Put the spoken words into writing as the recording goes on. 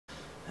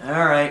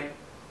Alright.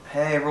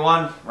 Hey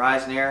everyone,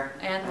 Ryzen here.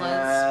 And Liz.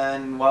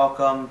 And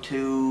welcome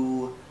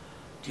to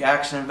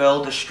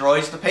Jacksonville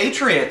Destroys the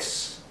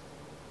Patriots.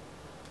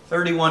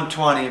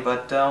 31-20,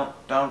 but don't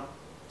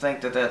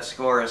think that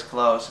score is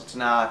close. It's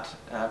not.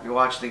 If you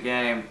watch the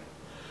game,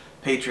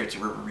 Patriots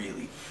were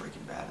really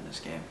freaking bad in this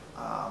game.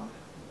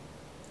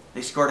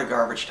 They scored a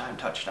garbage time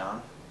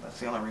touchdown. That's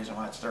the only reason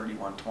why it's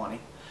 31-20.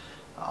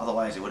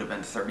 Otherwise it would have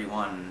been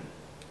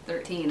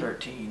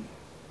 31-13.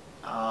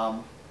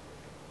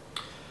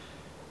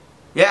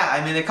 Yeah,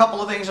 I mean, a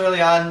couple of things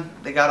early on,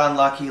 they got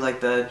unlucky, like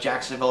the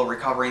Jacksonville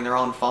recovering their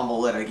own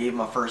fumble that gave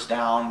them a first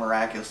down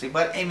miraculously.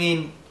 But, I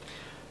mean,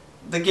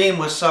 the game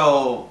was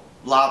so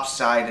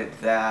lopsided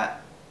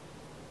that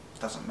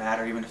it doesn't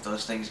matter. Even if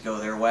those things go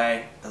their way,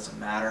 it doesn't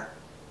matter.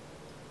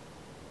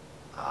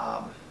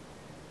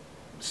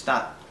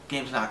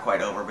 Game's not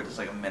quite over, but there's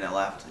like a minute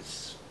left.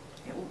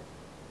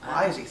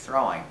 Why is he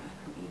throwing? I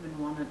don't even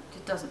want to,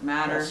 it doesn't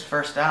matter. It's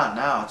first down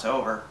now, it's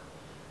over.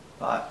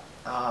 But,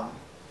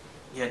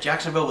 yeah,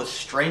 Jacksonville was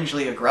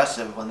strangely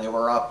aggressive when they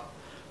were up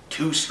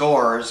 2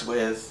 scores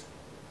with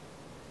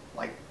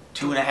like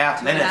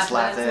 2.5 minutes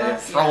left. They're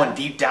throwing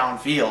deep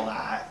downfield.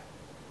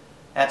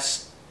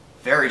 That's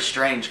very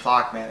strange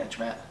clock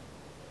management,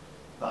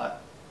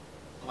 but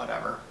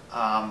whatever.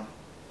 Yeah,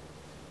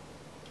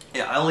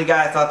 the only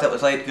guy I thought that was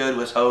played good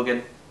was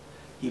Hogan.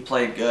 He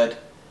played good.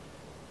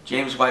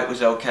 James White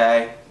was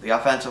okay. The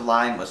offensive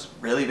line was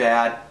really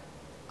bad.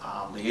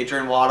 The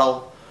Adrian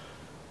Waddle,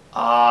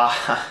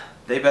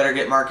 they better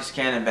get Marcus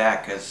Cannon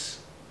back because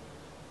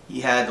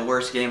he had the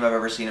worst game I've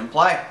ever seen him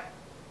play.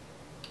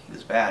 He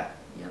was bad.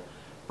 Yep.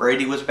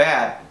 Brady was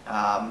bad.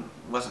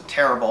 He wasn't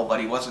terrible, but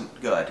he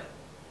wasn't good.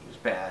 He was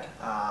bad.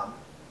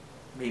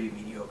 Maybe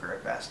mediocre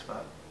at best,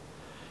 but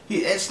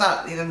he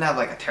didn't have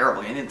like a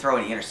terrible game. He didn't throw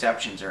any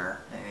interceptions and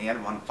he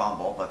had 1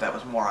 fumble, but that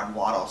was more on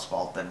Waddle's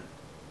fault than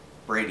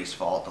Brady's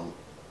fault.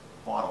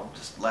 Waddle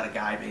just let a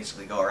guy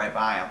basically go right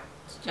by him.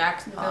 It's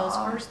Jacksonville's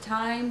first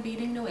time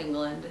beating New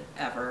England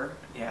ever.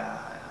 Yeah,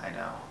 I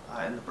know.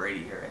 In the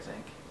Brady year, I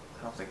think.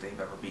 I don't think they've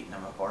ever beaten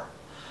them before.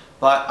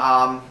 But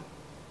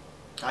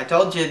I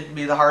told you it'd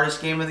be the hardest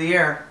game of the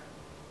year.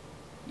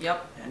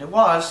 Yep. And it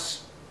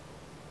was.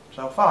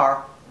 So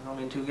far.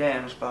 Only 2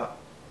 games, but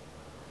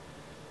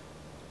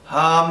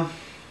I'm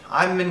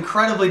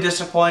incredibly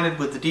disappointed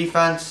with the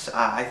defense.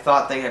 I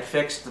thought they had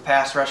fixed the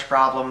pass rush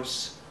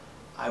problems.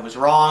 I was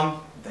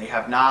wrong. They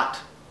have not.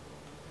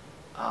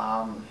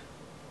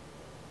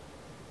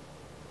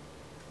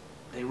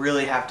 They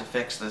really have to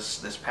fix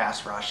this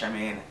pass rush. I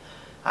mean,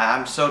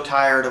 I'm so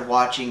tired of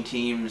watching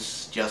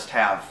teams just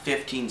have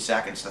 15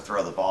 seconds to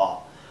throw the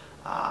ball.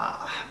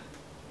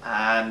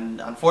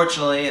 And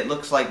unfortunately, it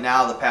looks like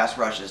now the pass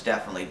rush is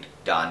definitely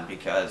done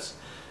because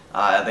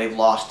they've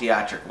lost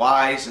Deatrick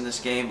Wise in this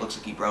game. Looks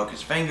like he broke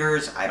his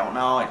fingers. I don't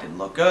know. It didn't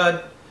look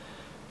good.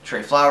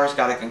 Trey Flowers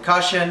got a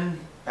concussion.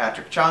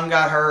 Patrick Chung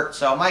got hurt.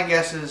 So my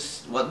guess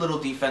is what little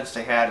defense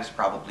they had is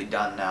probably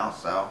done now.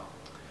 So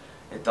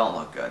it don't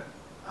look good.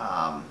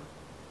 I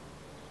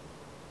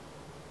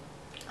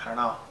don't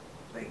know.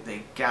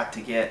 They got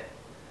to get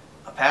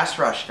a pass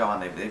rush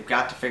going. They've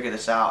got to figure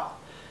this out.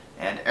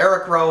 And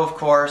Eric Rowe, of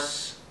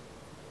course,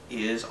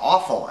 is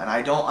awful. And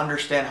I don't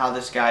understand how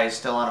this guy is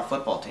still on a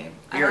football team.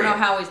 Period. I don't know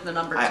how he's the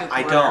number 2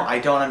 I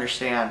don't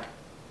understand.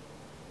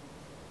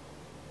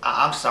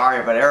 I'm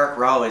sorry, but Eric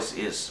Rowe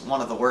is one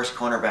of the worst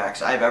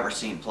cornerbacks I've ever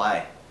seen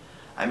play.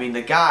 I mean,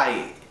 the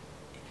guy,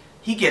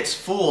 he gets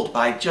fooled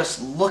by just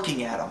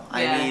looking at him.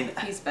 Yeah, I mean,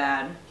 he's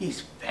bad.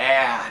 He's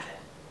bad.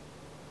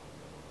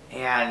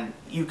 And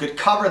you could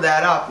cover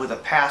that up with a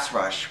pass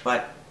rush,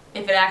 but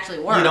if it actually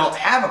works. You don't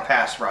have a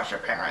pass rush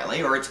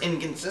apparently, or it's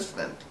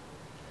inconsistent.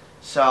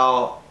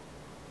 So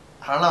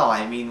I don't know.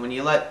 I mean, when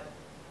you let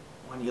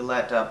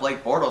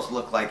Blake Bortles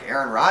look like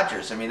Aaron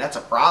Rodgers, I mean that's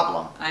a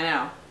problem. I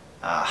know.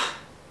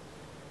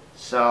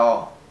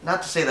 So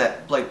not to say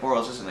that Blake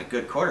Bortles isn't a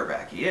good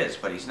quarterback. He is,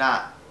 but he's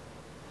not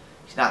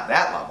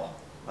that level.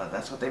 But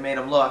that's what they made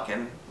him look,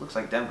 and it looks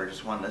like Denver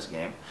just won this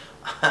game,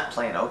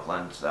 playing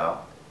Oakland. So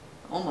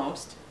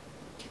almost.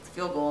 Kick the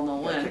field goal and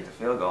they'll win. Kick the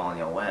field goal and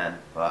you'll win.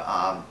 But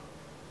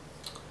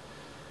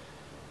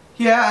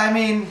yeah, I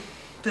mean,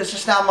 there's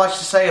just not much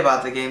to say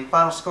about the game.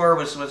 Final score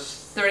was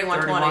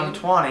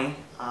 31-20.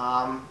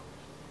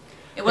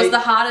 It was the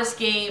hottest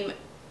game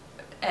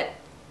at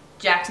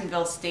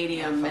Jacksonville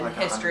Stadium in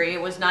history.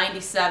 It was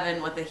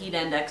 97 with a heat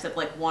index of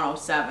like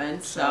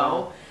 107.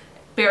 So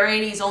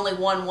Brady's only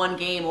won 1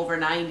 game over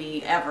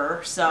 90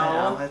 ever.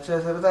 So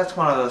that's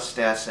one of those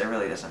stats that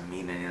really doesn't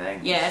mean anything.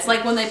 Yeah, it's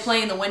like when they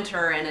play in the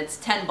winter and it's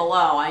 10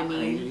 below. I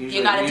mean,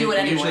 you got to do it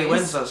anyways. Usually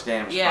wins those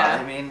games. Yeah.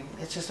 But, I mean,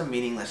 it's just a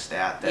meaningless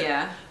stat.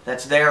 Yeah.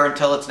 That's there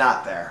until it's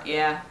not there.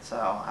 Yeah. So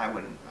I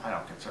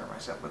don't concern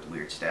myself with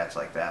weird stats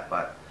like that.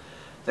 But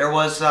there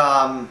was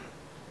I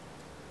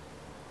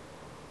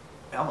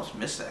almost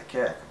missed that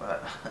kick,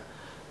 but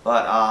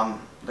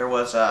there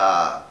was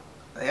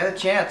they had a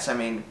chance. I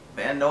mean,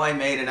 Van Noy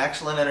made an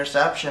excellent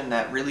interception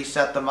that really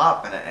set them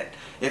up, and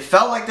it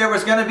felt like there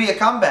was going to be a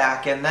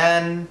comeback, and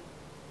then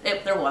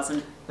There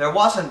wasn't. There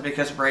wasn't,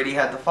 because Brady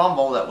had the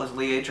fumble that was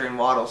Lee Adrian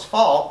Waddle's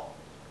fault,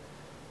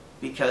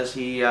 because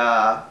he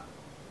let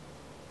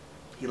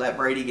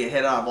Brady get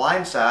hit on a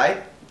blind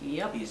side.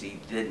 Yep. Because he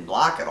didn't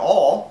block at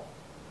all.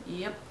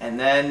 Yep. And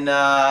then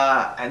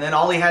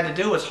all he had to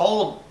do was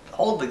hold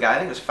the guy. I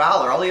think it was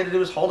Fowler. All he had to do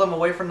was hold him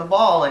away from the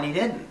ball, and he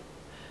didn't.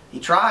 He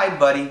tried,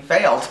 but he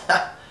failed.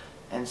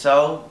 And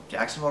so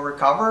Jacksonville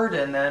recovered,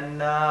 and then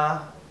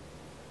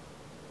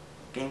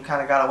game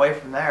kind of got away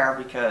from there,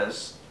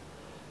 because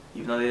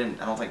even though they didn't,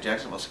 I don't think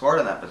Jacksonville scored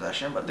on that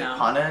possession, but they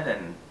punted,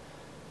 and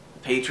the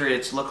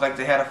Patriots looked like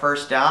they had a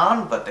first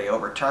down, but they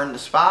overturned the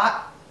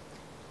spot,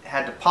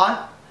 had to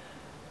punt.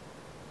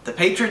 The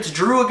Patriots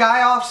drew a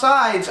guy off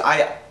sides.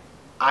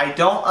 I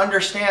don't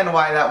understand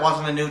why that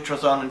wasn't a neutral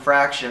zone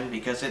infraction,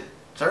 because it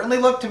certainly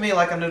looked to me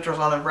like a neutral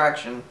zone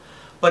infraction,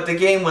 but the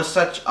game was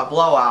such a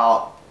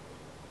blowout,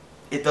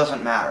 it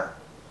doesn't matter,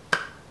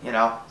 you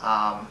know.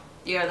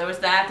 Yeah, there was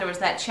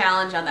that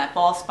challenge on that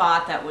ball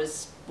spot that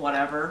was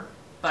whatever,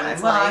 but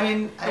it's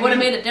it would have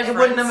made a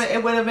difference.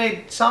 It would have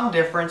made some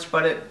difference,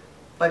 but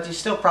you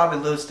still probably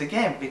lose the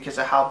game because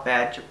of how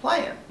bad you're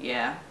playing.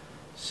 Yeah.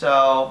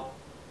 So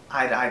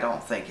I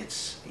don't think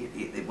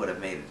it would have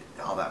made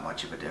all that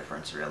much of a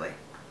difference, really.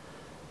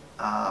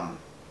 And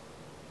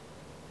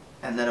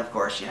then, of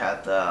course, you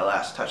had the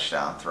last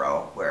touchdown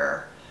throw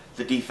where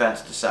the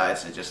defense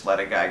decides to just let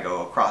a guy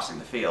go crossing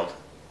the field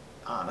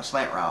on a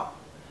slant route.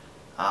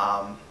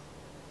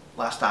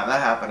 Last time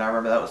that happened, I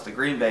remember that was the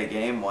Green Bay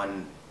game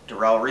when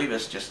Darrelle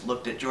Revis just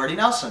looked at Jordy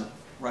Nelson,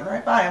 run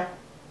right by him.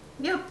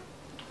 Yep.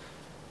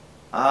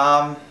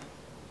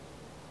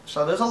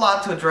 So there's a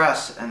lot to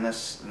address in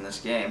this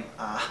game.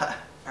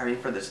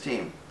 For this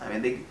team.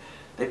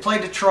 They play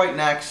Detroit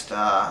next.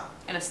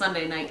 In a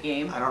Sunday night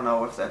game. I don't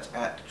know if that's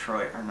at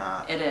Detroit or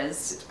not. It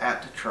is. It's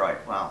at Detroit.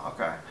 Well,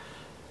 okay.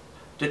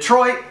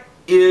 Detroit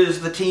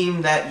is the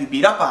team that you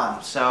beat up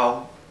on.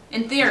 So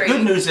in theory, the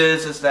good news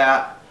is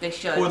that they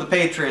should. For the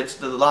Patriots,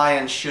 the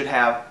Lions should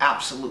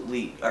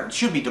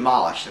should be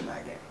demolished in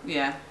that game.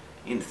 Yeah.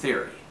 In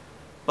theory.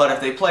 But if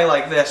they play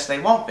like this, they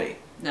won't be.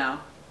 No.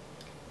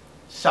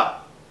 So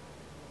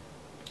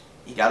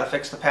you got to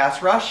fix the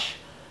pass rush.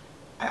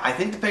 I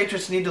think the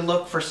Patriots need to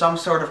look for some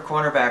sort of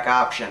cornerback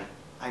option.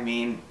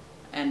 And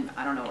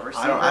I don't know what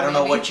receiver. I don't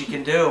know what you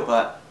can do,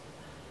 but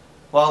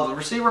the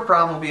receiver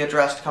problem will be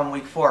addressed come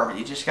week 4.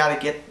 You just got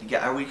to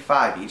get week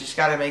 5. You just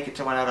got to make it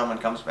to when Edelman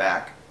comes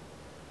back.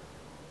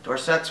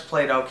 Dorsett's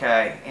played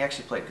okay. He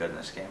actually played good in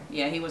this game.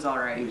 Yeah, he was all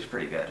right. He was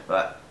pretty good,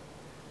 but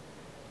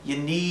you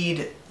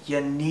need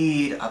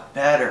a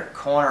better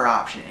corner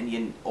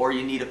option, or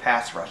you need a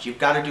pass rush. You've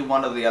got to do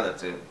one of the other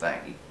two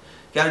things. You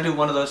got to do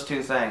one of those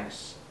two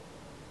things.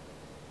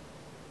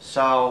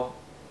 So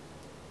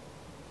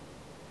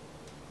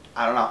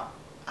I don't know.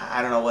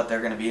 I don't know what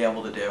they're going to be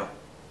able to do.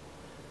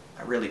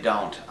 I really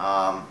don't.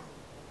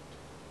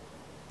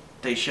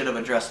 They should have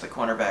addressed the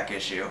cornerback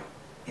issue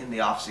in the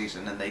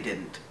offseason, and they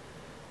didn't.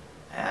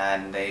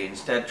 And they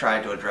instead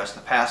tried to address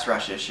the pass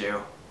rush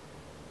issue,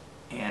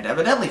 and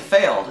evidently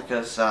failed,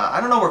 because I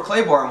don't know where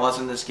Claiborne was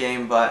in this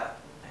game, but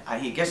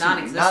he gets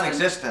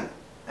non-existent,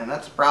 and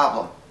that's a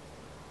problem.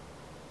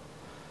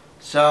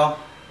 So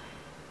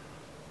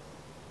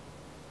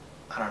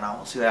I don't know.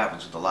 We'll see what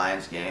happens with the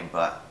Lions game,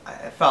 but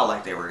I felt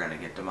like they were going to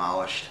get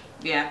demolished.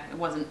 Yeah, it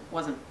wasn't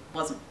pleasant.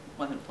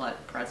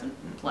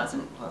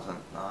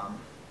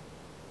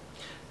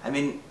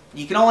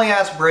 You can only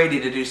ask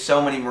Brady to do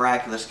so many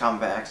miraculous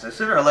comebacks. So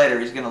sooner or later,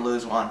 he's going to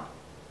lose one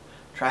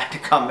trying to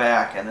come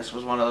back, and this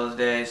was one of those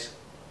days.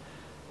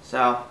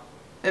 So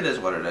it is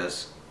what it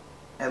is.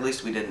 At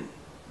least we didn't.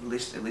 At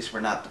least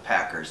we're not the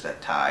Packers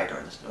that tied,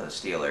 or the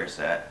Steelers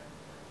that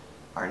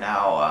are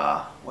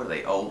now, what are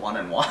they,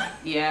 0-1-1?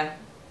 Yeah.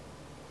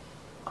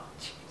 Oh,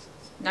 Jesus.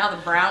 Now the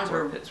Browns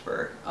were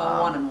Pittsburgh.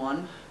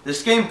 0-1-1.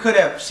 This game could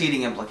have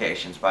seeding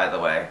implications, by the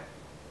way.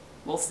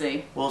 We'll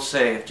see. We'll see.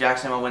 If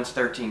Jacksonville wins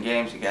 13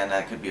 games again,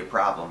 that could be a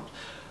problem.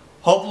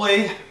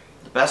 Hopefully,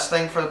 the best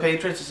thing for the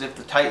Patriots is if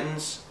the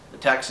Titans, the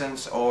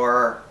Texans,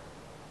 or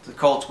the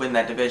Colts win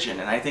that division.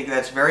 And I think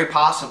that's very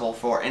possible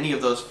for any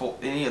of the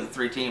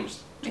 3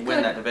 teams to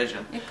win that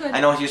division. It could. I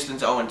know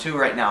Houston's 0-2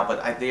 right now,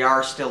 but they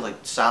are still a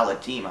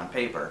solid team on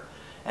paper.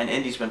 And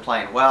Indy's been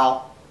playing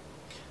well,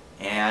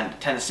 and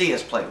Tennessee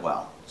has played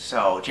well.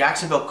 So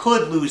Jacksonville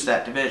could lose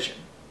that division,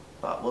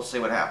 but we'll see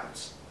what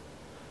happens.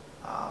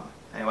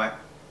 Anyway,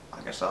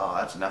 I guess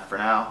that's enough for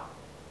now.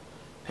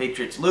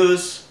 Patriots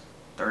lose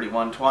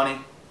 31-20,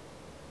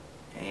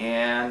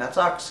 and that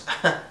sucks.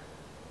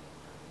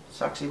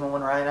 Sucks even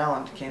when Ryan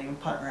Allen can't even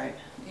punt right.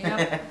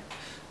 Yep.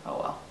 Oh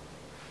well,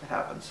 it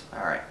happens.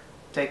 All right,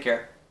 take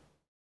care.